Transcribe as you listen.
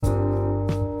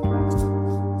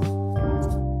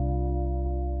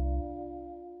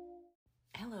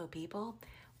people.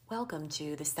 Welcome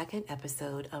to the second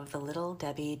episode of the Little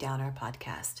Debby Downer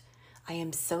podcast. I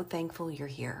am so thankful you're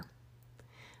here.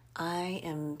 I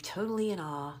am totally in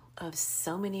awe of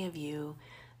so many of you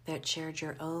that shared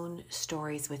your own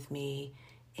stories with me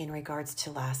in regards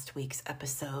to last week's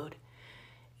episode.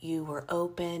 You were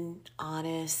open,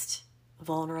 honest,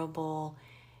 vulnerable,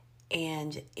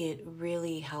 and it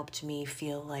really helped me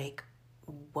feel like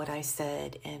what I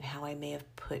said and how I may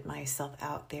have put myself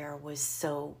out there was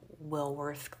so well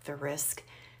worth the risk.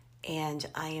 And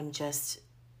I am just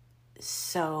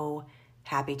so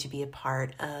happy to be a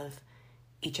part of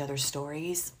each other's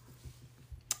stories.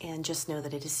 And just know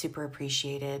that it is super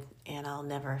appreciated and I'll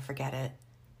never forget it.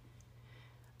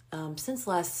 Since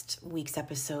last week's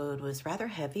episode was rather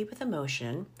heavy with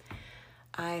emotion,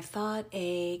 I thought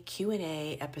a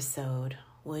Q&A episode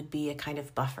would be a kind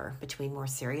of buffer between more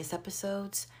serious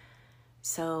episodes.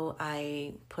 So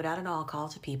I put out an all call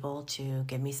to people to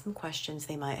give me some questions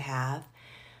they might have,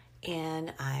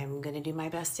 and I'm going to do my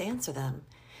best to answer them.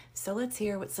 So let's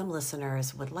hear what some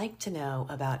listeners would like to know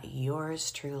about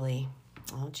yours truly.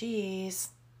 Oh, geez.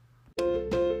 All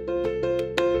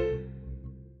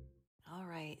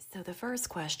right, so the first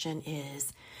question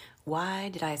is, why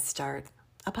did I start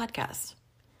a podcast?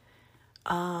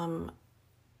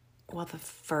 Well, the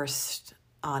first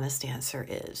honest answer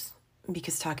is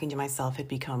because talking to myself had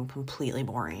become completely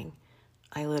boring.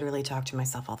 I literally talk to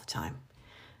myself all the time.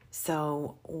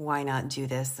 So why not do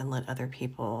this and let other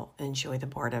people enjoy the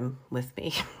boredom with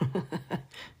me?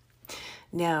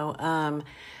 No,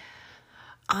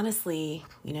 honestly,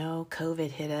 COVID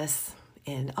hit us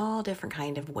in all different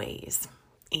kind of ways.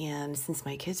 And since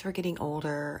my kids were getting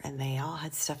older and they all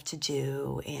had stuff to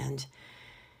do, and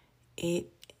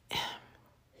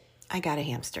I got a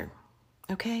hamster.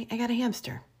 Okay, I got a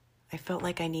hamster. I felt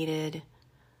like I needed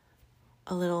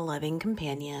a little loving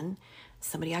companion,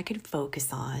 somebody I could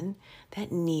focus on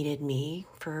that needed me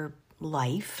for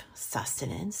life,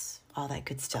 sustenance, all that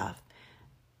good stuff.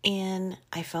 And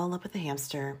I fell in love with the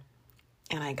hamster,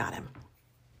 and I got him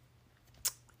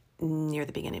near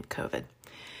the beginning of COVID.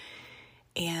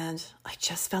 And I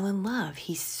just fell in love.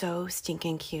 He's so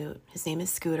stinking cute. His name is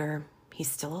Scooter. He's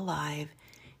still alive.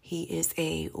 He is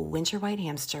a winter white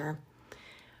hamster,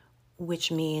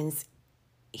 which means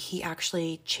he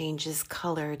actually changes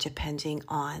color depending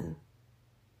on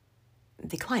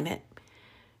the climate.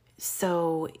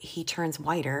 So he turns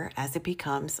whiter as it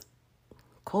becomes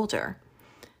colder.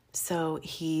 So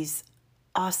he's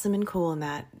awesome and cool in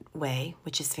that way,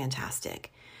 which is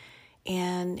fantastic.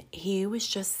 And he was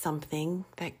just something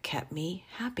that kept me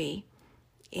happy.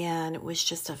 And it was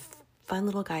just a fun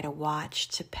little guy to watch,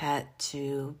 to pet,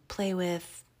 to play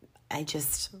with. I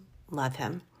just love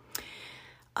him.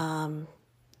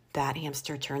 That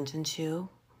hamster turned into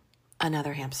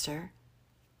another hamster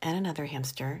and another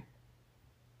hamster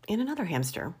and another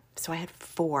hamster. So I had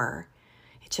 4.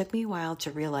 It took me a while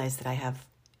to realize that I have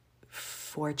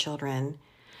 4 children,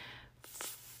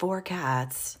 4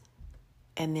 cats,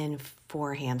 and then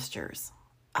 4 hamsters.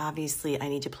 Obviously, I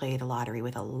need to play the lottery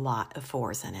with a lot of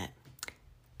 4s in it.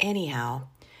 Anyhow,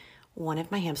 one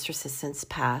of my hamsters has since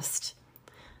passed,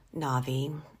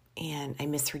 Navi, and I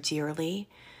miss her dearly,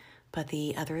 but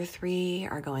the other 3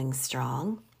 are going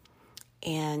strong.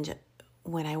 And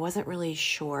when I wasn't really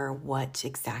sure what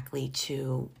exactly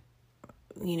to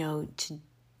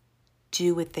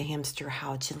do with the hamster,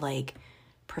 how to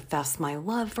profess my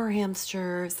love for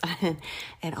hamsters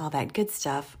and all that good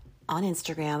stuff, on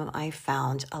Instagram, I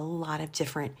found a lot of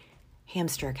different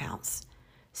hamster accounts.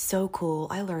 So cool.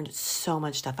 I learned so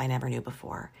much stuff I never knew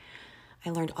before. I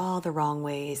learned all the wrong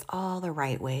ways, all the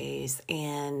right ways,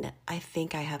 and I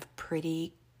think I have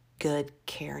pretty good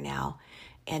care now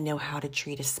and know how to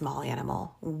treat a small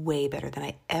animal way better than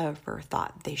I ever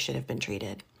thought they should have been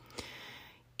treated.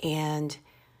 And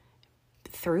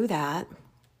through that,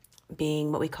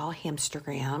 being what we call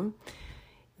Hamstergram,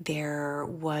 there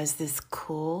was this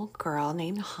cool woman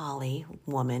named Holly,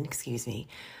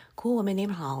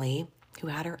 who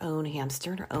had her own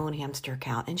hamster and her own hamster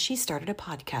account. And she started a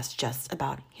podcast just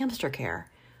about hamster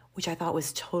care, which I thought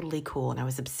was totally cool. And I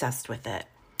was obsessed with it.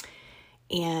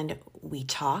 And we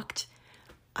talked.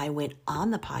 I went on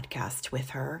the podcast with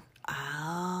her.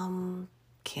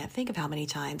 Can't think of how many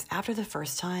times. After the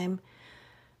first time,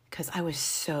 because I was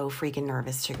so freaking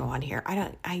nervous to go on here.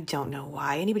 I don't know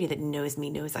why. Anybody that knows me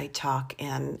knows I talk,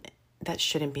 and that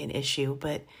shouldn't be an issue.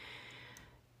 But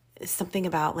something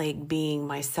about being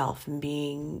myself and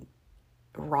being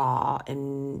raw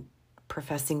and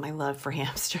professing my love for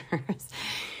hamsters.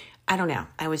 I don't know.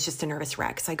 I was just a nervous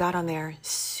wreck. So I got on there,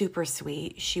 super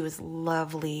sweet. She was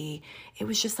lovely. It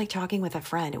was just like talking with a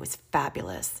friend. It was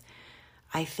fabulous.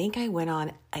 I think I went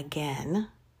on again,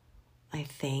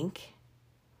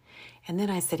 And then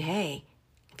I said, hey,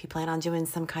 if you plan on doing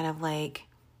some kind of like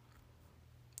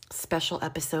special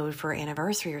episode for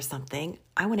anniversary or something,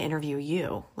 I want to interview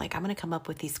you. Like, I'm going to come up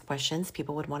with these questions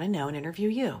people would want to know and interview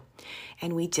you.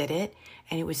 And we did it,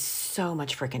 and it was so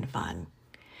much freaking fun.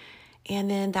 And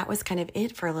then that was kind of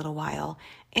it for a little while.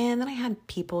 And then I had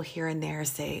people here and there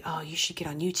say, oh, you should get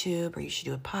on YouTube, or you should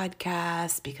do a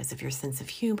podcast because of your sense of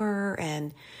humor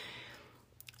and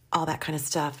all that kind of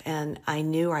stuff. And I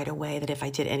knew right away that if I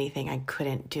did anything, I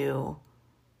couldn't do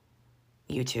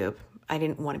YouTube. I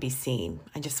didn't want to be seen.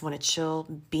 I just want to chill,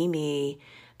 be me.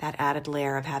 That added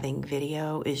layer of having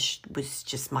video was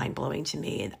just mind-blowing to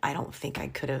me. I don't think I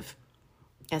could have.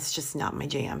 It's just not my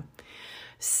jam.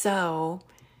 So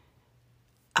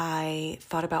I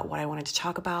thought about what I wanted to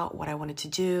talk about, what I wanted to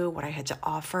do, what I had to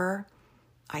offer.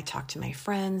 I talked to my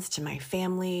friends, to my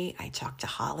family. I talked to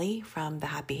Holly from the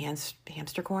Happy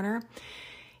Hamster Corner.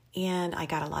 And I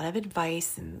got a lot of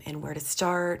advice and where to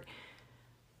start,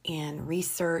 and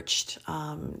researched,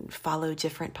 followed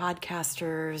different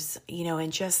podcasters, and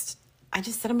I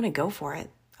just said, I'm going to go for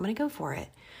it.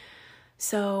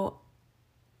 So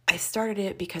I started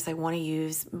it because I want to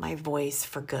use my voice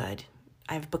for good.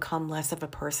 I've become less of a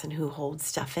person who holds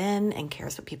stuff in and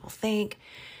cares what people think,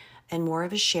 and more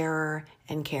of a sharer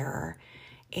and carer.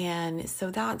 And so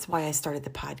that's why I started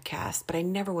the podcast, but I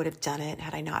never would have done it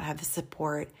had I not had the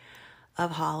support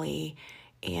of Holly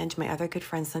and my other good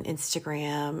friends on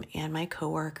Instagram and my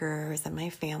coworkers and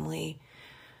my family.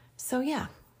 So yeah,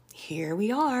 here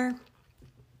we are.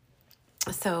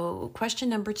 So question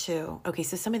number 2. Okay,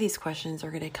 so some of these questions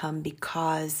are going to come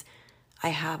because I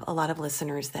have a lot of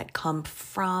listeners that come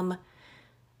from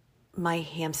my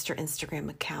hamster Instagram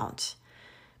account,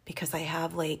 because I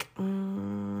have like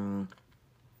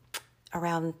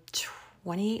around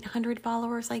 2,800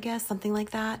 followers, I guess, something like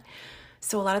that.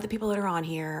 So a lot of the people that are on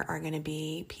here are going to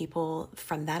be people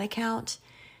from that account,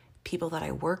 people that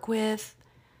I work with,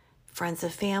 friends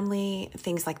of family,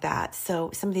 things like that.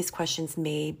 So some of these questions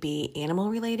may be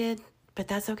animal related, but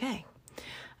that's okay.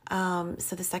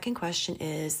 So the second question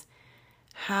is,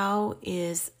 how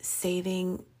is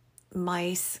saving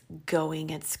mice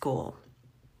going at school?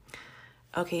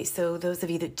 Okay, so those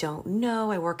of you that don't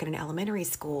know, I work at an elementary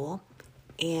school,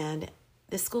 and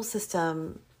the school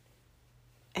system,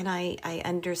 and I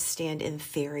understand in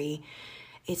theory,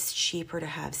 it's cheaper to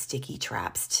have sticky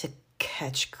traps to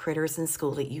catch critters in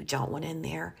school that you don't want in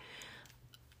there.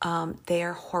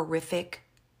 They're horrific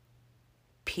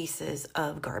pieces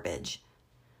of garbage.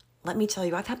 Let me tell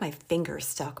you, I've had my finger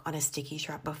stuck on a sticky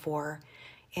trap before,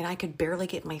 and I could barely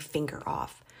get my finger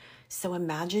off. So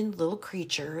imagine little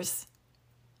creatures,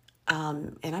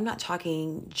 and I'm not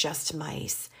talking just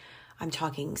mice. I'm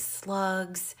talking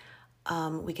slugs.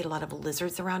 We get a lot of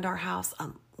lizards around our house.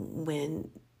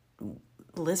 When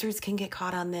lizards can get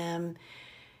caught on them,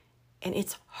 and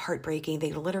it's heartbreaking.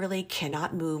 They literally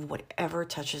cannot move whatever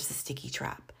touches the sticky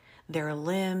trap. Their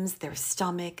limbs, their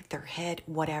stomach, their head,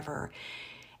 whatever.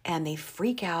 And they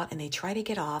freak out and they try to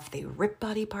get off. They rip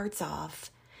body parts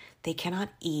off. They cannot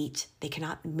eat. They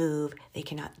cannot move. They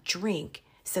cannot drink.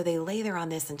 So they lay there on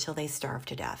this until they starve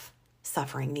to death,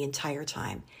 suffering the entire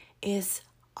time. Is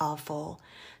awful.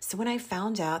 So when I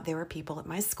found out there were people at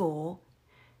my school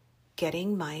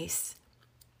getting mice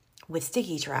with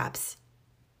sticky traps,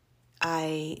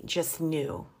 I just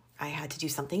knew I had to do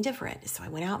something different. So I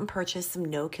went out and purchased some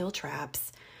no-kill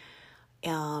traps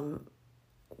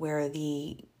where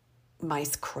the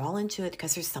mice crawl into it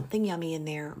because there's something yummy in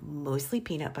there, mostly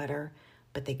peanut butter,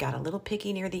 but they got a little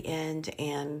picky near the end,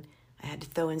 and I had to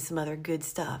throw in some other good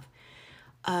stuff.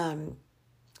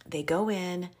 They go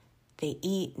in, they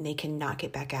eat, and they cannot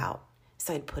get back out.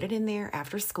 So I'd put it in there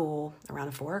after school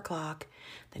around 4 o'clock.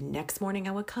 The next morning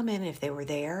I would come in, and if they were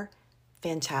there,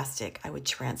 fantastic. I would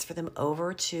transfer them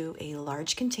over to a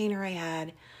large container I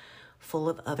had full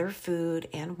of other food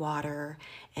and water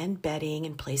and bedding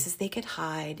and places they could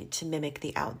hide to mimic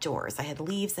the outdoors. I had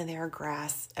leaves in there,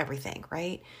 grass, everything,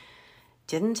 right?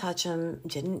 Didn't touch them,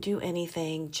 didn't do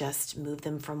anything, just moved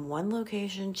them from one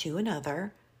location to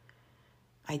another.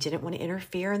 I didn't want to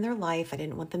interfere in their life. I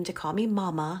didn't want them to call me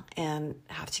mama and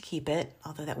have to keep it,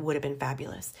 although that would have been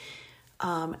fabulous.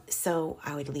 So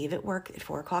I would leave at work at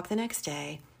 4 o'clock the next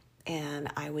day,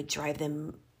 and I would drive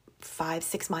them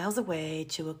 5-6 miles away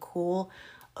to a cool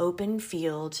open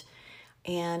field,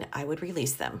 and I would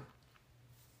release them.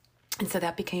 And so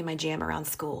that became my jam around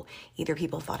school. Either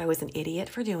people thought I was an idiot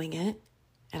for doing it,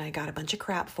 and I got a bunch of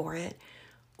crap for it,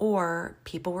 or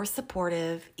people were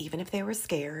supportive, even if they were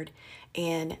scared,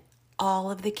 and all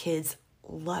of the kids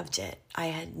loved it. I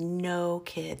had no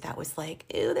kid that was like,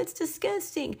 ew, that's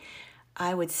disgusting.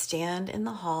 I would stand in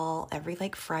the hall every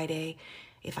like Friday.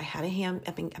 If I had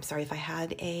if I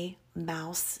had a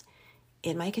mouse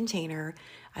in my container,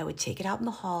 I would take it out in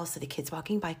the hall so the kids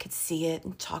walking by could see it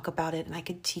and talk about it. And I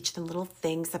could teach them little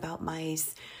things about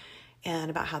mice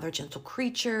and about how they're gentle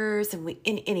creatures. And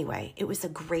anyway, it was a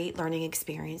great learning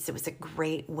experience. It was a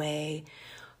great way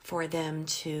for them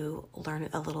to learn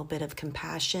a little bit of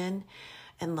compassion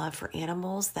and love for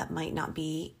animals that might not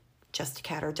be just a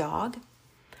cat or dog.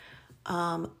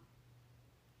 I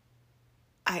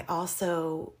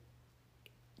also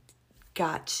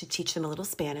got to teach them a little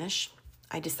Spanish.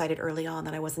 I decided early on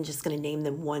that I wasn't just going to name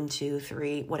them 1, 2,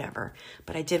 3, whatever,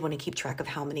 but I did want to keep track of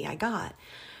how many I got.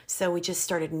 So we just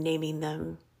started naming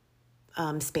them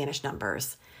Spanish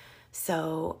numbers.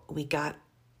 So we got,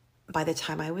 by the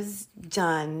time I was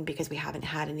done, because we haven't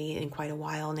had any in quite a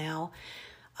while now,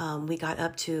 we got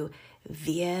up to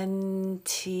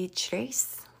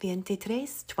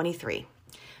 23.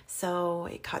 So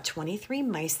I caught 23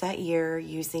 mice that year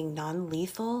using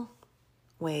non-lethal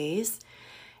ways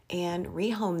and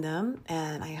rehomed them,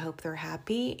 and I hope they're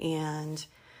happy, and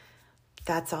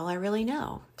that's all I really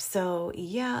know. So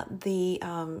yeah, the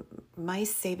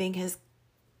mice saving has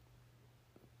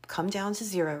come down to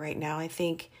 0 right now. I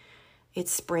think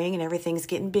it's spring and everything's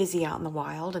getting busy out in the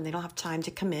wild, and they don't have time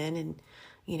to come in and,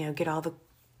 get all the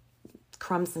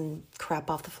crumbs and crap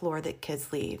off the floor that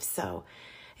kids leave. So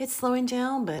it's slowing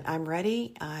down, but I'm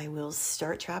ready. I will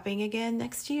start trapping again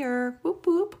next year. Whoop,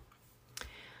 whoop.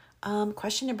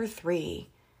 Question number 3.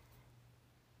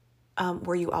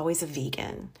 Were you always a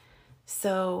vegan?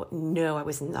 So no, I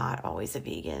was not always a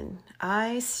vegan.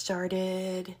 I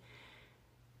started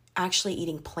actually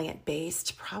eating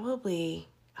plant-based probably,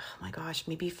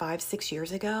 maybe 5-6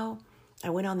 years ago. I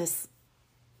went on this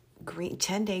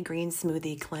 10-day green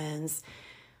smoothie cleanse,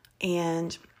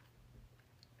 and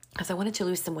because I wanted to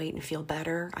lose some weight and feel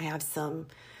better. I have some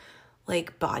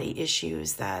body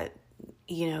issues that,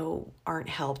 aren't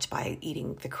helped by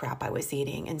eating the crap I was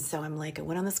eating. And so I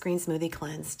went on this green smoothie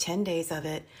cleanse, 10 days of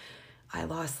it. I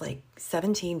lost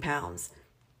 17 pounds.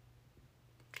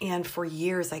 And for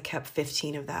years, I kept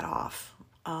 15 of that off.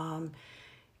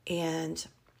 And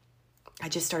I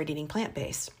just started eating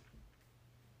plant-based.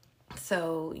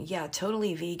 So yeah,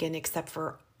 totally vegan, except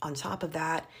for on top of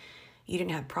that, you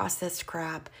didn't have processed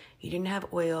crap. You didn't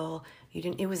have oil.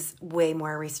 It was way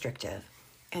more restrictive.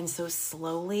 And so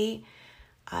slowly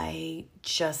I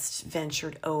just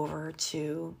ventured over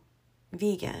to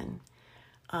vegan.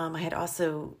 I had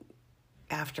also,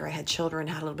 after I had children,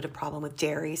 had a little bit of problem with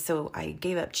dairy. So I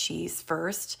gave up cheese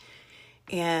first.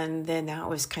 And then that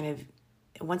was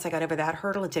once I got over that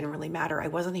hurdle, it didn't really matter. I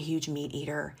wasn't a huge meat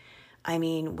eater.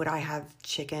 Would I have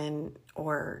chicken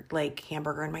or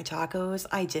hamburger in my tacos?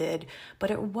 I did, but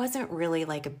it wasn't really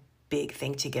a big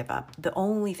thing to give up. The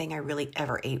only thing I really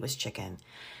ever ate was chicken.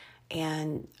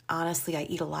 And honestly, I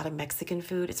eat a lot of Mexican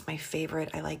food. It's my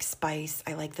favorite. I like spice.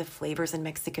 I like the flavors in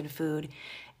Mexican food.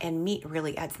 And meat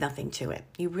really adds nothing to it.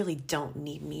 You really don't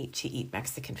need meat to eat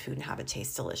Mexican food and have it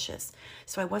taste delicious.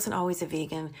 So I wasn't always a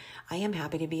vegan. I am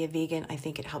happy to be a vegan. I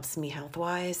think it helps me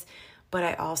health-wise. But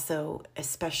I also,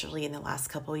 especially in the last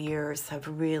couple of years, have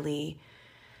really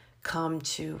come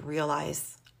to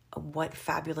realize what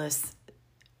fabulous,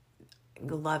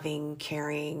 loving,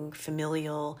 caring,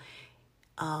 familial,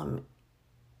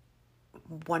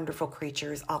 wonderful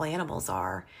creatures all animals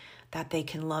are, that they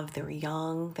can love their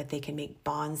young, that they can make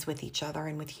bonds with each other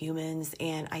and with humans.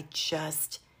 And I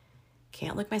just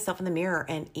can't look myself in the mirror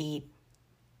and eat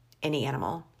any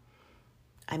animal.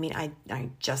 I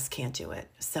just can't do it.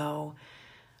 So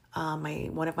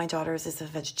one of my daughters is a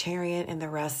vegetarian, and the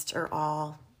rest are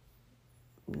all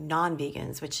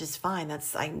non-vegans, which is fine.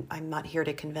 I'm not here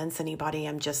to convince anybody.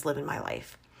 I'm just living my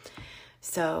life.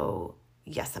 So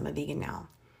yes, I'm a vegan now.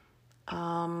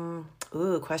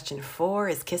 Question 4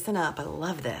 is kissing up. I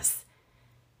love this.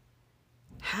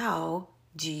 How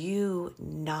do you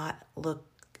not look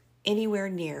anywhere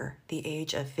near the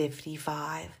age of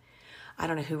 55? I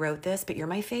don't know who wrote this, but you're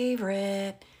my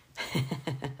favorite.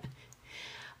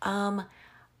 I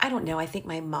don't know. I think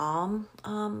my mom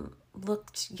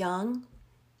looked young.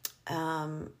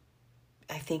 I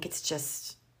think it's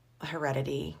just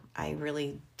heredity. I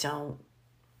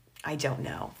don't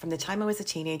know. From the time I was a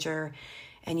teenager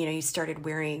and, you started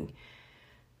wearing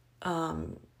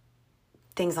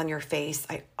things on your face,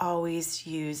 I always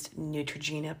used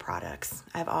Neutrogena products.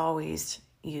 I've always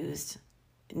used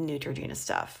Neutrogena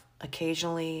stuff.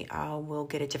 Occasionally, I will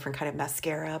get a different kind of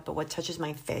mascara, but what touches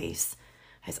my face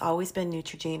has always been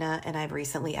Neutrogena, and I've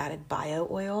recently added bio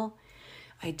oil.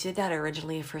 I did that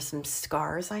originally for some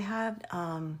scars I had.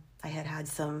 I had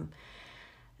some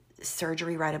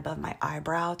surgery right above my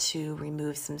eyebrow to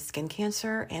remove some skin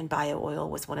cancer, and bio oil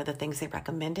was one of the things they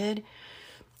recommended.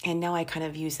 And now I kind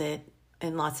of use it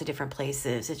in lots of different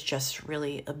places. It's just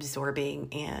really absorbing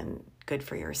and good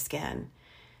for your skin.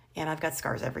 And I've got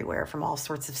scars everywhere from all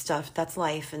sorts of stuff. That's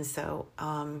life. And so,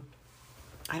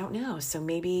 I don't know. So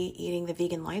maybe eating the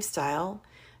vegan lifestyle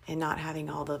and not having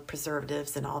all the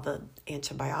preservatives and all the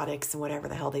antibiotics and whatever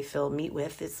the hell they fill meat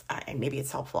with is, maybe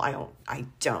it's helpful. I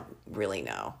don't really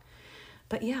know.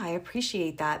 But yeah, I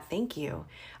appreciate that. Thank you.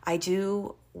 I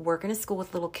do work in a school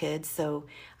with little kids, so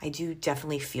I do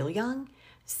definitely feel young.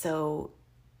 So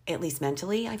at least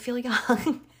mentally, I feel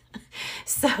young.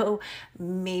 So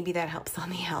maybe that helps on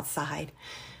the outside.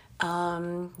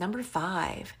 Number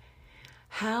 5,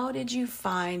 how did you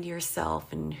find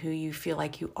yourself and who you feel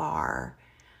like you are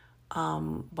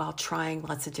while trying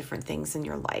lots of different things in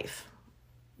your life?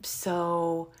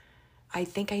 So I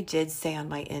think I did say on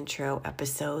my intro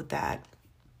episode that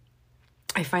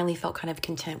I finally felt kind of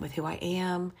content with who I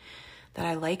am, that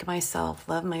I like myself,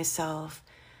 love myself,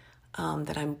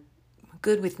 that I'm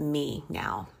good with me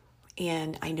now.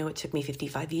 And I know it took me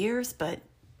 55 years, but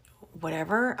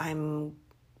whatever, I'm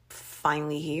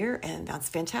finally here, and that's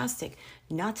fantastic.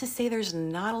 Not to say there's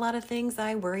not a lot of things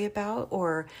I worry about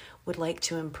or would like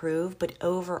to improve, but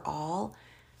overall,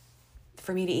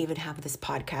 for me to even have this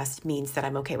podcast means that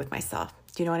I'm okay with myself.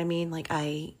 Do you know what I mean? Like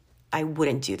I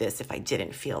wouldn't do this if I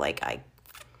didn't feel like I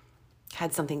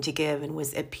had something to give and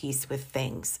was at peace with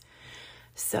things.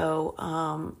 So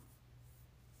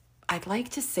I'd like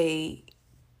to say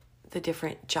the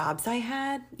different jobs I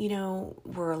had,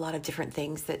 were a lot of different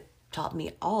things that taught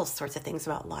me all sorts of things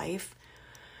about life.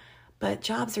 But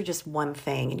jobs are just one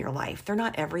thing in your life. They're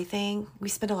not everything. We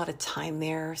spend a lot of time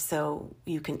there, so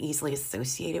you can easily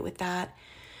associate it with that.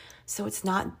 So it's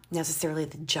not necessarily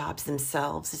the jobs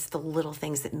themselves. It's the little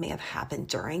things that may have happened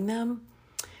during them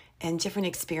and different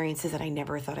experiences that I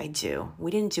never thought I'd do. We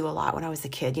didn't do a lot when I was a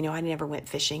kid. I never went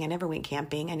fishing. I never went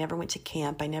camping. I never went to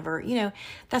camp. I never,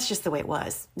 that's just the way it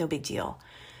was. No big deal.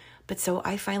 But so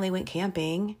I finally went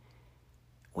camping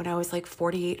when I was like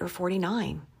 48 or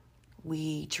 49.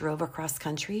 We drove across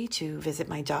country to visit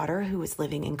my daughter who was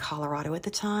living in Colorado at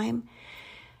the time.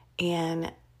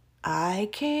 And I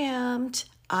camped.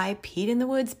 I peed in the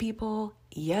woods, people.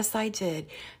 Yes, I did.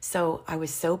 So I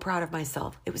was so proud of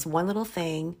myself. It was one little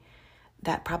thing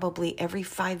that probably every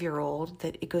 5-year-old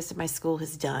that it goes to my school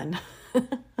has done.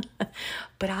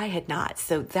 But I had not.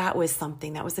 So that was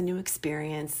something. That was a new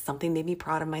experience. Something made me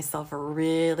proud of myself for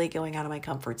really going out of my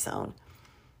comfort zone.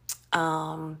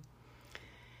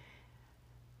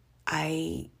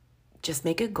 I just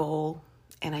make a goal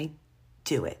and I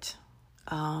do it.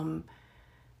 I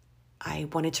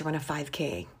wanted to run a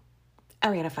 5K. I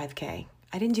ran a 5K.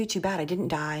 I didn't do too bad. I didn't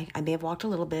die. I may have walked a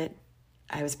little bit.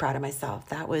 I was proud of myself.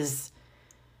 That was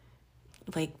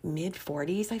like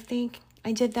mid-40s, I think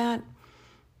I did that.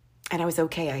 And I was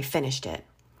okay. I finished it.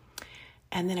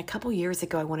 And then a couple years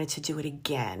ago, I wanted to do it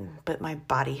again, but my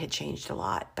body had changed a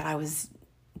lot. But I was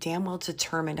damn well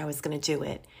determined I was going to do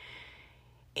it.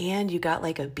 And you got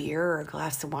like a beer or a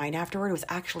glass of wine afterward. It was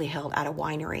actually held at a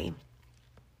winery.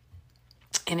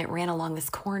 And it ran along this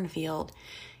cornfield.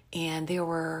 And there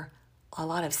were a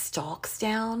lot of stalks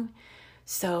down.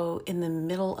 So in the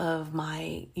middle of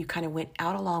you kind of went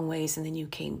out a long ways and then you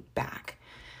came back.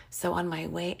 So on my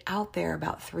way out there,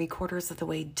 about 3/4 of the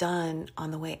way done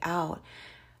on the way out,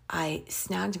 I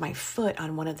snagged my foot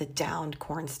on one of the downed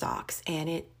corn stalks and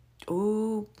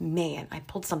I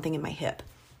pulled something in my hip.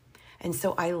 And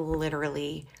so I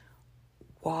literally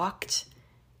walked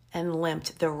and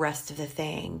limped the rest of the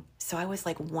thing. So I was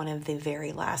like one of the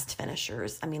very last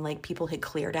finishers. I mean, like people had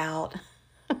cleared out.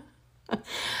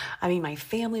 I mean, my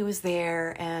family was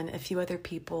there and a few other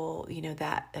people,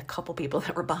 a couple people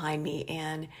that were behind me.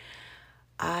 And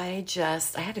I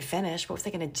had to finish. What was I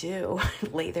going to do?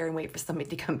 Lay there and wait for somebody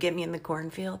to come get me in the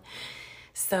cornfield?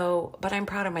 So, but I'm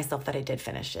proud of myself that I did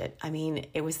finish it. I mean,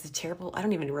 it was I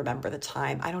don't even remember the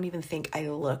time. I don't even think I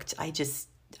looked. I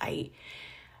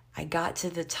got to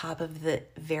the top of the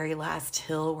very last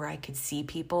hill where I could see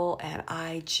people, and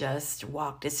I just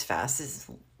walked as fast as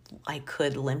I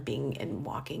could, limping and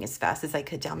walking as fast as I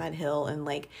could down that hill, and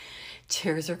like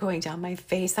tears are going down my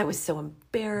face. I was so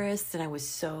embarrassed and I was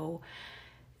so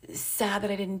sad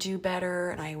that I didn't do better,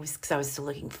 and because I was still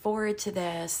looking forward to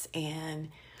this,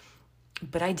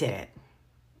 but I did it,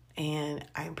 and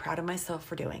I'm proud of myself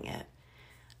for doing it.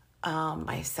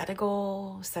 I set a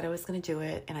goal, said I was going to do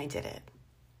it, and I did it.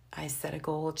 I set a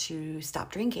goal to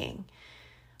stop drinking,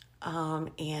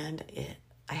 and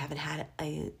I haven't had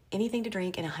anything to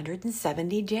drink in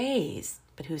 170 days,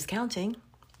 but who's counting?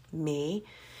 Me.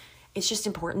 It's just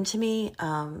important to me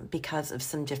because of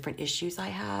some different issues I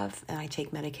have and I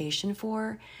take medication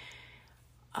for.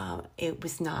 It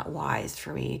was not wise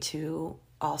for me to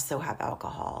also have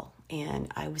alcohol.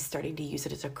 And I was starting to use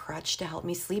it as a crutch to help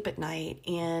me sleep at night.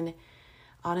 And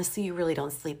honestly, you really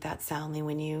don't sleep that soundly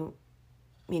when you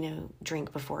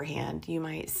drink beforehand. You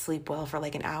might sleep well for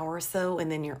like an hour or so, and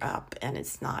then you're up, and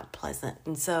it's not pleasant.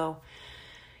 And so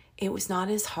it was not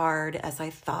as hard as I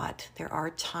thought. There are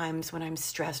times when I'm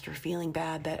stressed or feeling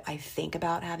bad that I think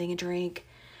about having a drink,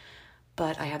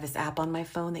 but I have this app on my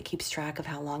phone that keeps track of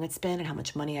how long it's been and how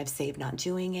much money I've saved not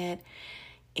doing it.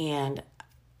 And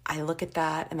I look at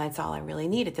that, and that's all I really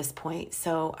need at this point.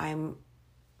 So I'm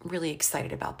really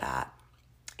excited about that.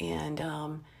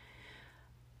 And,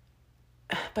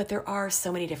 but there are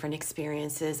so many different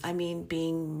experiences. I mean,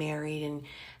 being married and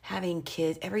having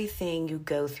kids, everything you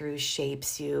go through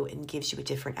shapes you and gives you a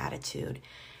different attitude.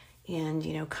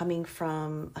 And, coming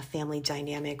from a family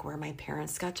dynamic where my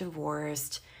parents got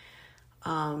divorced,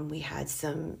 we had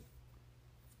some,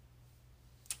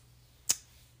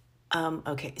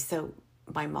 so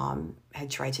my mom had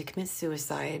tried to commit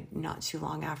suicide not too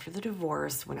long after the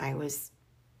divorce when I was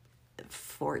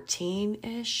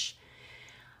 14-ish.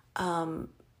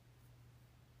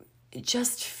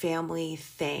 Just family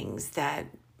things that,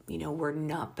 were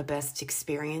not the best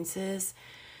experiences.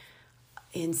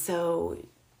 And so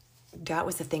that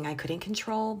was the thing I couldn't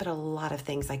control, but a lot of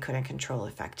things I couldn't control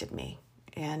affected me.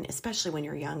 And especially when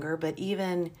you're younger, but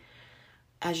even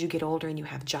as you get older and you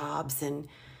have jobs and,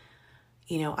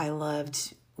 I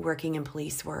loved working in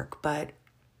police work, but,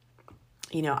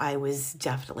 I was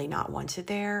definitely not wanted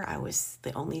there. I was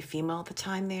the only female at the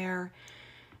time there.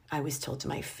 I was told to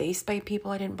my face by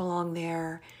people I didn't belong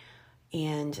there.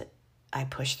 And I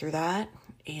pushed through that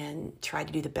and tried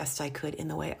to do the best I could in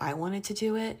the way I wanted to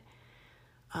do it.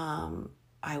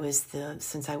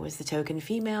 Since I was the token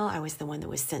female, I was the one that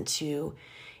was sent to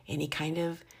any kind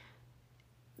of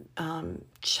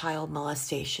child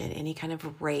molestation, any kind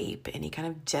of rape, any kind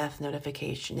of death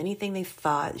notification, anything they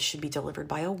thought should be delivered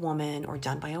by a woman or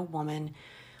done by a woman.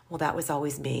 Well, that was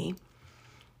always me.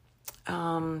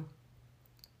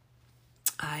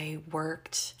 I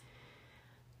worked.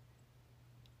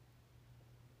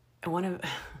 One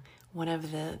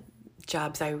of the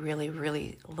jobs I really,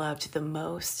 really loved the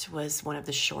most was one of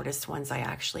the shortest ones I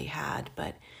actually had.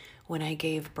 But when I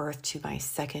gave birth to my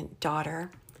second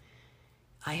daughter,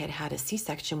 I had a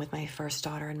C-section with my first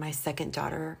daughter, and my second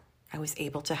daughter I was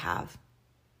able to have,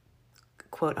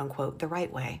 quote unquote, the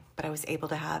right way, but I was able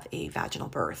to have a vaginal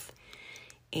birth.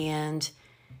 And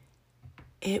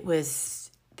it was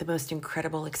the most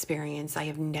incredible experience. I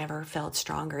have never felt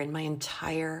stronger in my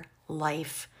entire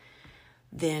life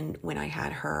than when I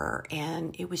had her.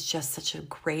 And it was just such a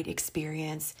great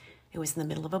experience. It was in the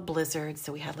middle of a blizzard,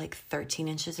 so we had like 13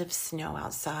 inches of snow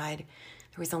outside.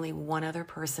 There was only one other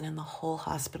person in the whole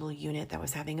hospital unit that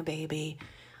was having a baby.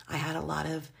 I had a lot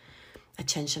of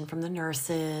attention from the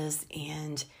nurses,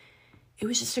 and it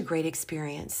was just a great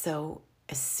experience. So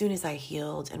as soon as I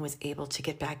healed and was able to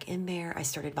get back in there, I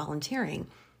started volunteering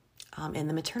in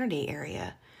the maternity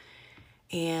area.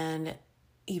 And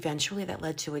eventually that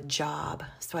led to a job.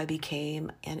 So I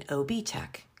became an OB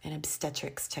tech, an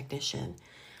obstetrics technician.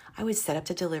 I would set up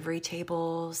the delivery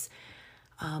tables.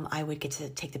 I would get to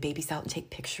take the babies out and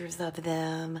take pictures of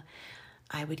them.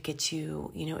 I would get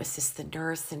to, assist the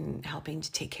nurse in helping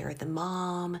to take care of the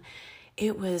mom.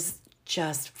 It was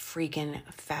just freaking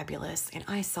fabulous. And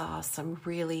I saw some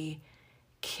really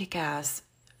kick-ass,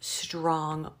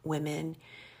 strong women.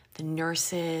 The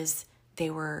nurses, they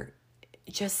were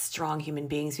just strong human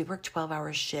beings. We worked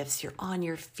 12-hour shifts. You're on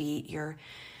your feet.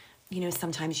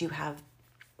 Sometimes you have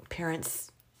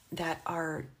parents that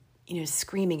are,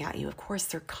 screaming at you. Of course,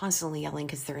 they're constantly yelling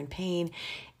because they're in pain.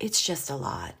 It's just a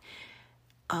lot.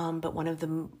 But one of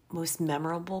the most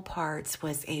memorable parts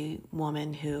was a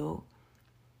woman who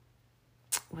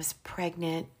was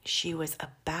pregnant. She was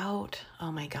about,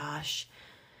 oh my gosh,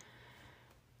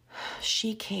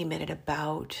 she came in at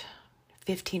about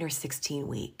 15 or 16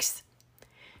 weeks.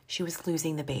 She was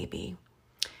losing the baby.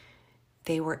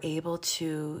 They were able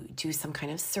to do some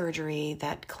kind of surgery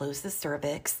that closed the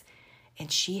cervix,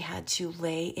 and she had to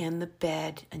lay in the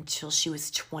bed until she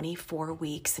was 24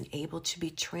 weeks and able to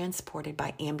be transported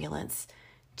by ambulance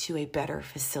to a better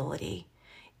facility.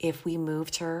 If we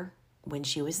moved her when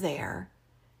she was there,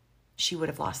 she would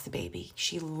have lost the baby.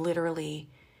 She literally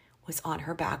was on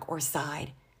her back or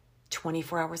side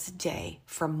 24 hours a day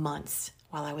for months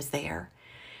while I was there.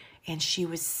 And she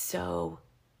was so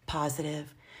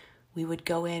positive. We would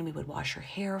go in, we would wash her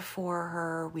hair for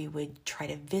her. We would try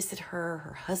to visit her.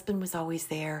 Her husband was always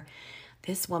there.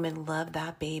 This woman loved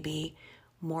that baby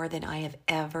more than I have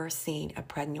ever seen a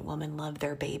pregnant woman love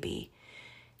their baby.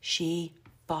 She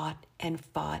fought and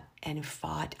fought and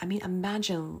fought. I mean,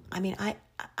 imagine,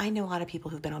 I know a lot of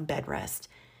people who've been on bed rest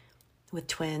with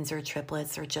twins or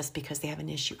triplets or just because they have an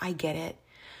issue. I get it.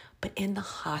 But in the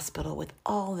hospital with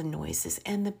all the noises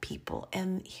and the people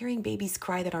and hearing babies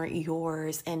cry that aren't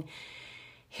yours and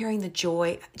hearing the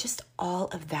joy, just all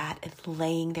of that, and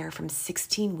laying there from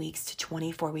 16 weeks to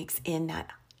 24 weeks in that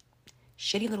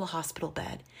shitty little hospital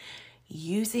bed,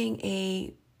 using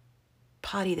a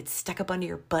potty that's stuck up under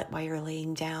your butt while you're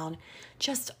laying down,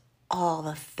 just all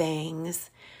the things.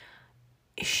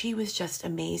 She was just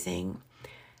amazing.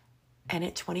 And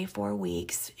at 24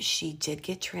 weeks, she did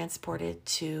get transported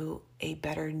to a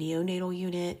better neonatal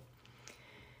unit.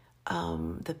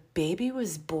 The baby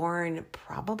was born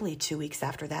probably 2 weeks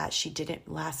after that. She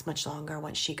didn't last much longer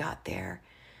once she got there.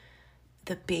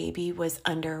 The baby was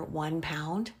under 1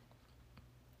 pound.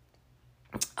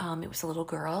 It was a little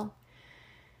girl.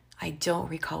 I don't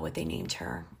recall what they named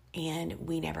her. And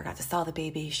we never got to saw the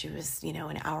baby. She was,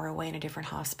 an hour away in a different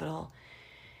hospital.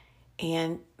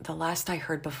 And the last I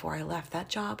heard before I left that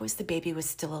job was the baby was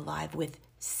still alive with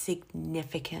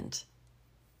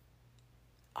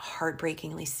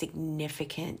heartbreakingly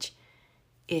significant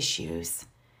issues.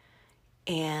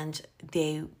 And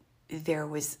there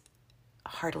was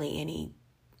hardly any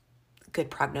good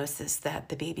prognosis that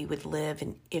the baby would live.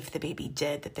 And if the baby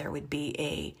did, that there would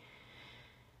be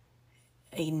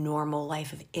a normal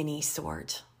life of any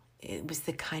sort. It was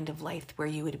the kind of life where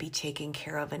you would be taken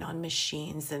care of and on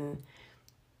machines and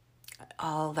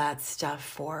all that stuff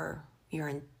for your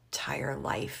entire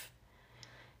life.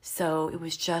 So it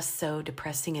was just so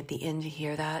depressing at the end to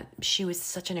hear that. She was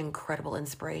such an incredible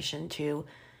inspiration to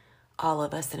all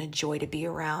of us and a joy to be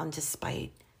around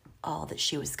despite all that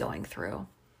she was going through.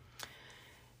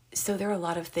 So there are a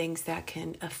lot of things that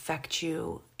can affect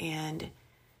you and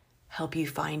help you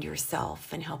find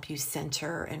yourself and help you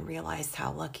center and realize how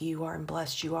lucky you are and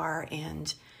blessed you are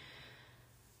and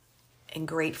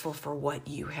grateful for what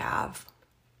you have.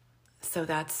 So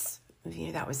that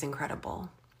was incredible.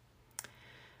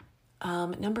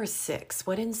 Number 6,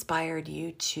 what inspired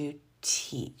you to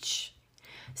teach?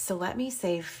 So let me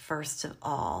say, first of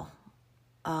all,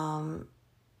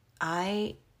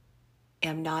 I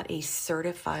am not a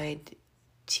certified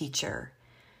teacher.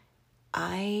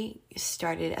 I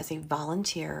started as a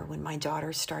volunteer when my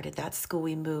daughter started that school.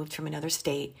 We moved from another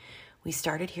state. We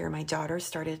started here. My daughter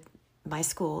started my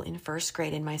school in 1st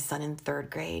grade and my son in 3rd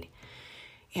grade.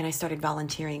 And I started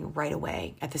volunteering right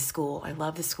away at the school. I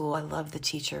love the school. I love the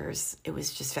teachers. It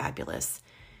was just fabulous.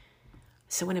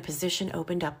 So when a position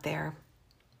opened up there,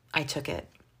 I took it.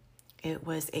 It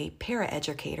was a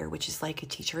paraeducator, which is like a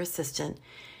teacher assistant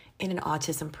in an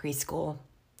autism preschool.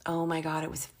 Oh my God, it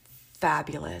was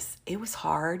fabulous. It was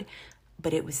hard,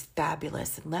 but it was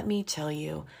fabulous. And let me tell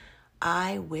you,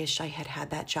 I wish I had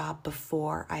had that job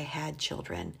before I had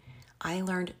children. I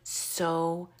learned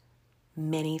so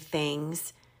many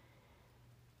things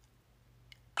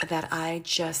that I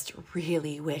just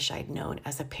really wish I'd known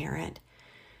as a parent.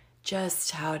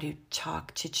 Just how to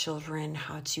talk to children,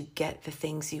 how to get the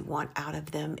things you want out of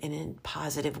them in a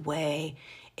positive way.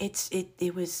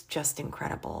 It was just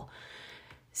incredible.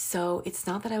 So it's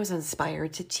not that I was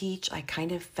inspired to teach. I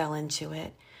kind of fell into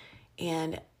it.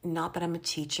 And not that I'm a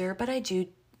teacher, but I do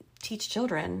teach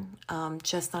children,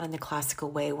 just not in the classical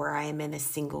way where I am in a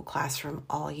single classroom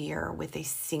all year with a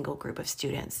single group of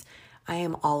students. I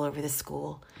am all over the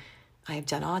school. I've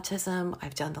done autism.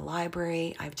 I've done the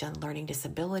library. I've done learning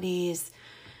disabilities.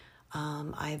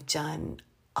 I've done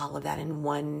all of that in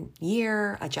 1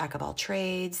 year, a jack of all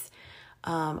trades.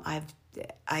 I've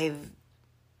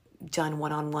done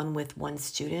one-on-one with one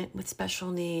student with special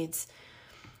needs.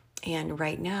 And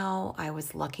right now, I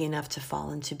was lucky enough to fall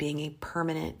into being a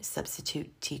permanent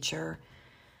substitute teacher.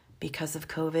 Because of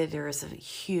COVID, there is a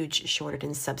huge shortage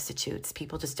in substitutes.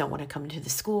 People just don't want to come to the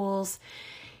schools.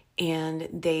 And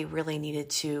they really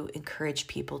needed to encourage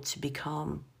people to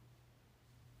become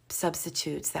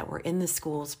substitutes that were in the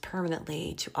schools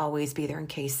permanently to always be there in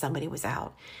case somebody was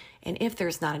out. And if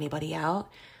there's not anybody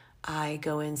out, I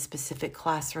go in specific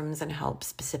classrooms and help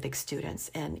specific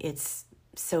students. And it's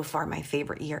so far my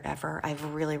favorite year ever.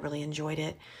 I've really, really enjoyed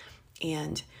it.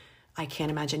 And I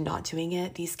can't imagine not doing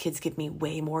it. These kids give me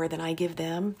way more than I give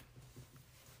them.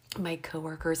 My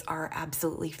coworkers are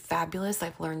absolutely fabulous.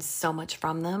 I've learned so much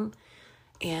from them.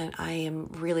 And I am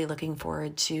really looking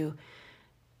forward to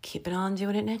keeping on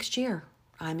doing it next year.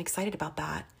 I'm excited about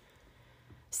that.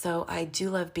 So I do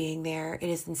love being there. It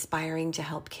is inspiring to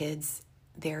help kids.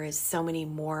 There is so many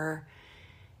more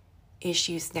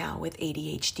issues now with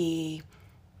ADHD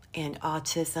and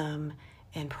autism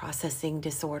and processing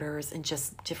disorders and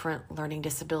just different learning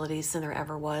disabilities than there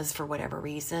ever was for whatever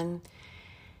reason.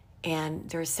 And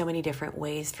there's so many different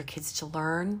ways for kids to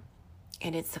learn.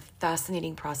 And it's a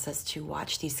fascinating process to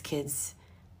watch these kids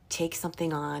take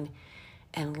something on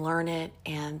and learn it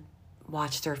and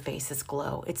watch their faces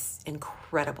glow. It's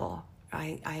incredible.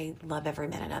 I love every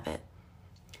minute of it.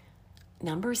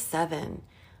 Number 7.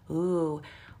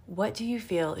 What do you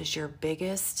feel is your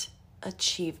biggest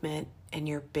achievement and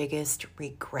your biggest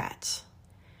regret?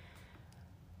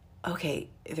 Okay,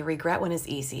 the regret one is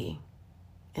easy.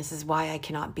 This is why I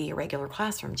cannot be a regular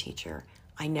classroom teacher.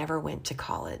 I never went to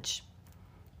college.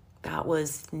 That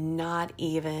was not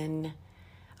even,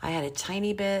 I had a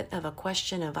tiny bit of a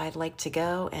question of I'd like to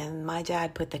go, and my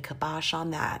dad put the kibosh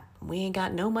on that. We ain't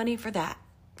got no money for that.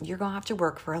 You're going to have to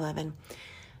work for a living.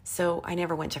 So I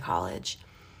never went to college.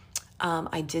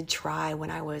 I did try when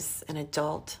I was an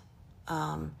adult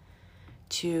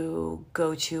to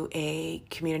go to a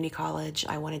community college.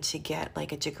 I wanted to get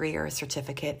like a degree or a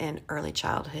certificate in early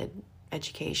childhood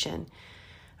education.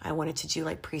 I wanted to do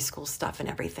like preschool stuff and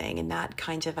everything. And that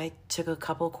kind of, I took a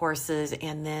couple courses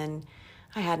and then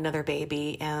I had another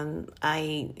baby and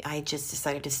I just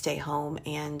decided to stay home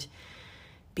and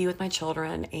be with my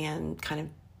children and kind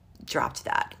of dropped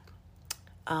that.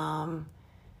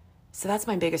 So that's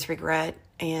my biggest regret.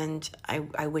 And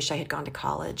I wish I had gone to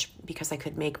college because I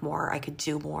could make more, I could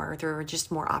do more. There were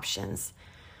just more options.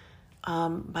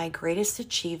 My greatest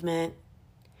achievement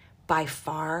by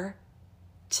far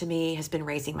to me has been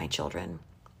raising my children.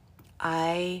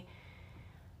 I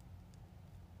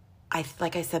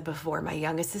like I said before, my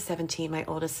youngest is 17, my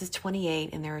oldest is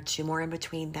 28, and there are 2 more in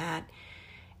between that.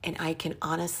 And I can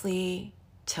honestly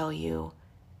tell you,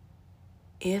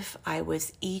 if I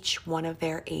was each one of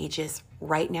their ages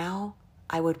right now,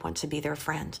 I would want to be their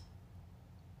friend.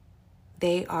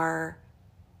 They are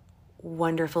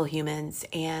wonderful humans,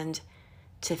 and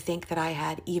to think that I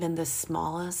had even the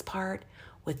smallest part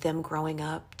with them growing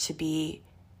up to be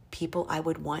people I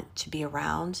would want to be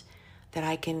around, that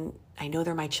I know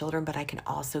they're my children, but I can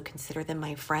also consider them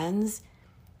my friends.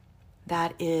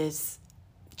 That is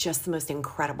just the most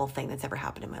incredible thing that's ever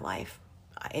happened in my life.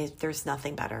 There's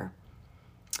nothing better.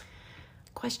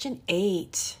 Question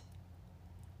 8.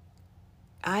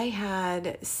 I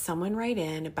had someone write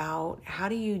in about how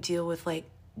do you deal with like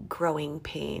growing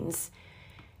pains.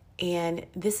 And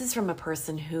this is from a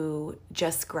person who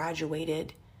just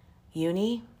graduated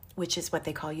uni, which is what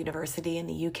they call university in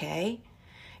the UK.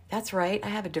 That's right. I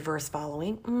have a diverse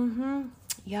following.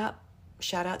 Yep.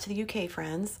 Shout out to the UK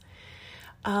friends.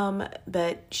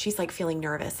 But she's like feeling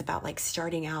nervous about like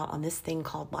starting out on this thing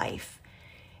called life.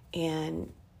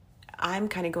 And I'm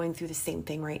kind of going through the same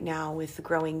thing right now with the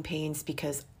growing pains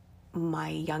because my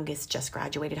youngest just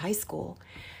graduated high school.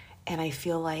 And I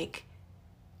feel like,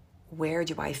 where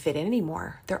do I fit in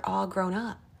anymore? They're all grown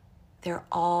up. They're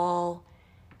all,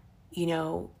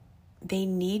 they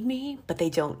need me, but they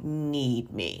don't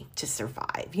need me to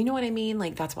survive. You know what I mean?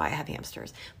 Like, that's why I have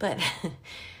hamsters. But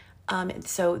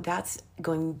so that's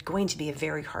going to be a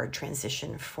very hard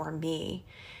transition for me.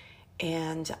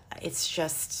 And it's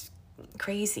just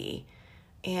crazy.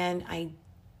 And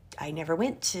I never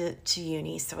went to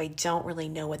uni, so I don't really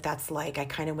know what that's like. I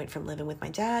kind of went from living with my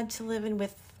dad to living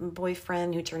with my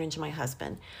boyfriend who turned into my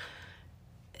husband.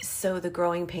 So the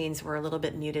growing pains were a little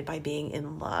bit muted by being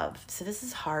in love. So this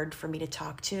is hard for me to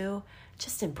talk to.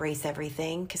 Just embrace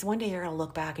everything, because one day you're going to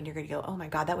look back and you're going to go, oh my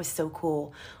God, that was so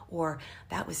cool. Or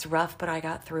that was rough, but I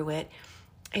got through it.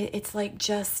 It's like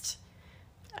just,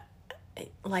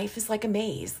 life is like a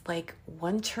maze. Like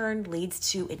one turn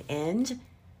leads to an end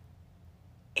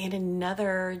and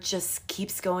another just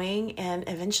keeps going, and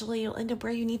eventually you'll end up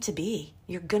where you need to be.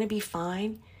 You're going to be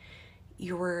fine.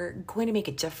 You're going to make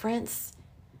a difference.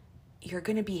 You're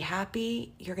going to be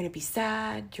happy. You're going to be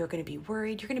sad. You're going to be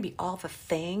worried. You're going to be all the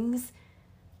things,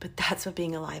 but that's what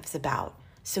being alive is about.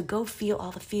 So go feel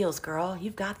all the feels, girl.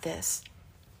 You've got this.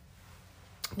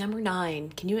 Number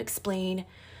 9, can you explain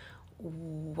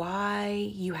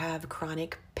why you have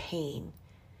chronic pain?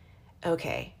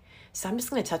 Okay. So I'm just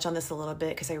going to touch on this a little bit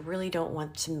because I really don't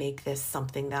want to make this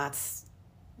something that's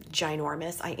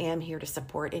ginormous. I am here to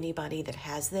support anybody that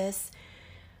has this.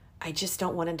 I just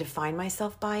don't want to define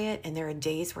myself by it. And there are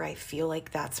days where I feel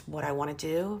like that's what I want to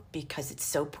do because it's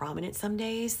so prominent some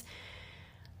days.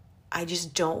 I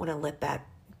just don't want to let that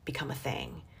become a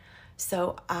thing.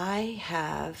 So I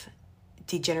have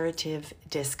degenerative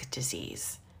disc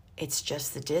disease. It's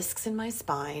just the discs in my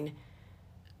spine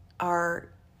are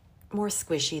more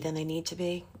squishy than they need to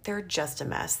be. They're just a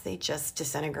mess. They just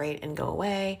disintegrate and go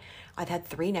away. I've had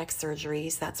 3 neck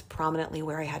surgeries. That's prominently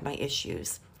where I had my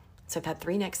issues. So I've had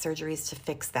 3 neck surgeries to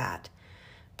fix that.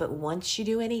 But once you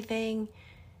do anything,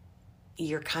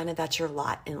 that's your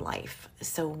lot in life.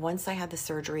 So once I had the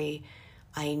surgery,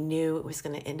 I knew it was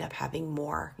going to end up having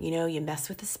more. You mess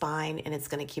with the spine and it's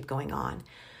going to keep going on.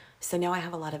 So now I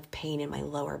have a lot of pain in my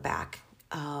lower back.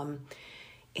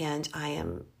 And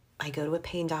I go to a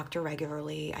pain doctor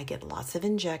regularly. I get lots of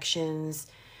injections,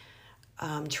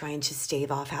 trying to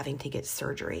stave off having to get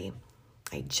surgery.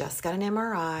 I just got an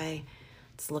MRI.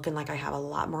 It's looking like I have a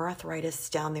lot more arthritis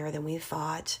down there than we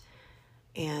thought.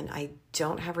 And I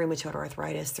don't have rheumatoid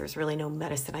arthritis. There's really no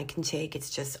medicine I can take. It's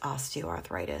just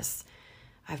osteoarthritis.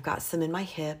 I've got some in my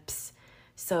hips.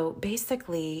 So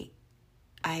basically,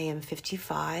 I am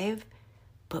 55,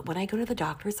 but when I go to the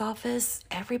doctor's office,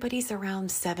 everybody's around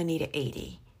 70 to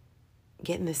 80,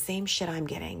 getting the same shit I'm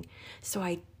getting. So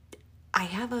I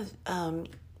have a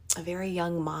very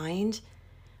young mind,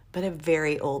 but a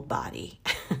very old body.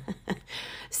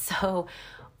 So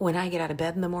when I get out of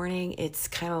bed in the morning, it's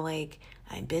kind of like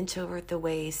I'm bent over at the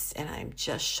waist and I'm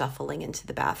just shuffling into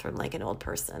the bathroom like an old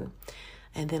person.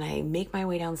 And then I make my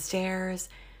way downstairs.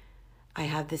 I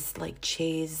have this like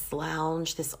chaise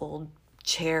lounge, this old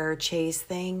chair chaise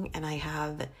thing, and I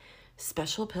have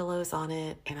special pillows on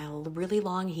it and a really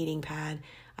long heating pad.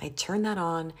 I turn that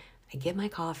on, I get my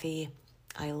coffee,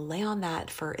 I lay on that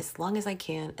for as long as I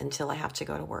can until I have to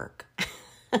go to work.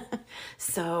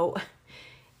 So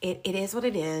it is what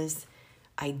it is.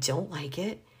 I don't like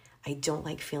it. I don't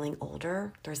like feeling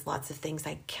older. There's lots of things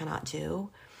I cannot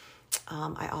do.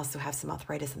 I also have some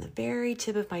arthritis on the very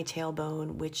tip of my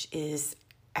tailbone, which is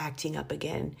acting up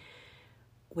again,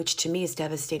 which to me is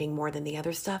devastating more than the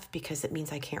other stuff because it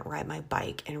means I can't ride my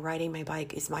bike, and riding my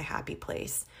bike is my happy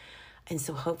place. And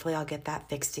so hopefully I'll get that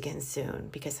fixed again soon,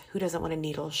 because who doesn't want a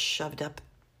needle shoved up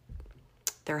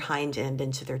their hind end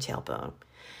into their tailbone?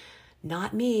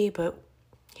 Not me, but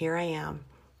here I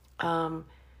am.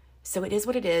 So it is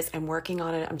what it is. I'm working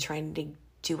on it. I'm trying to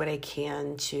do what I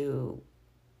can to,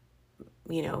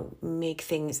 make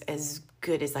things as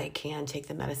good as I can, take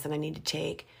the medicine I need to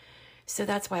take. So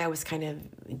that's why I was kind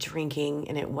of drinking,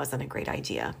 and it wasn't a great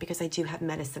idea because I do have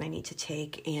medicine I need to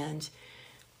take, and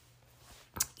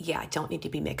I don't need to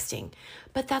be mixing.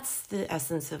 But that's the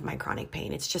essence of my chronic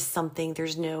pain. It's just something,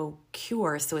 there's no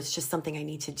cure, so it's just something I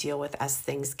need to deal with as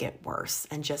things get worse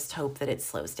and just hope that it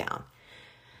slows down.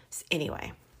 So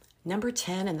anyway, number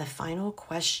 10 and the final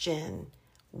question,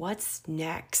 what's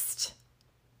next?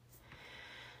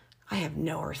 I have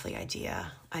no earthly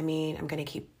idea. I mean, I'm going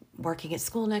to keep working at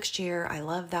school next year. I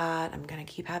love that. I'm going to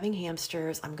keep having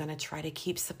hamsters. I'm going to try to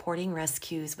keep supporting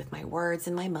rescues with my words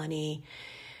and my money.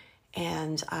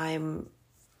 And I'm,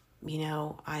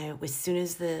 as soon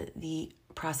as the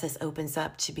process opens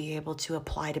up to be able to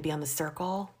apply to be on The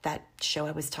Circle, that show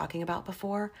I was talking about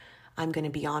before, I'm going to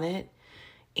be on it,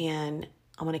 and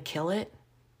I'm going to kill it,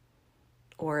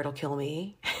 or it'll kill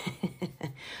me.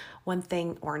 One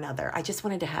thing or another. I just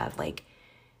wanted to have like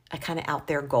a kind of out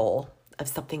there goal of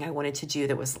something I wanted to do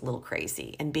that was a little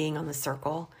crazy. And being on The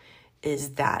Circle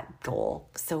is that goal.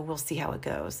 So we'll see how it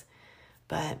goes.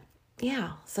 But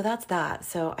yeah, so that's that.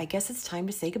 So I guess it's time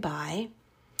to say goodbye.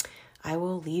 I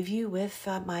will leave you with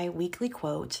my weekly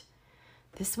quote.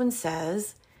 This one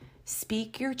says,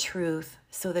 "Speak your truth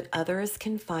so that others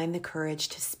can find the courage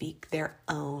to speak their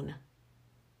own."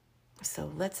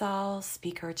 So let's all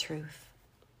speak our truth.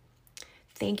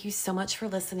 Thank you so much for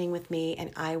listening with me,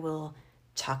 and I will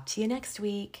talk to you next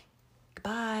week.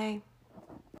 Goodbye.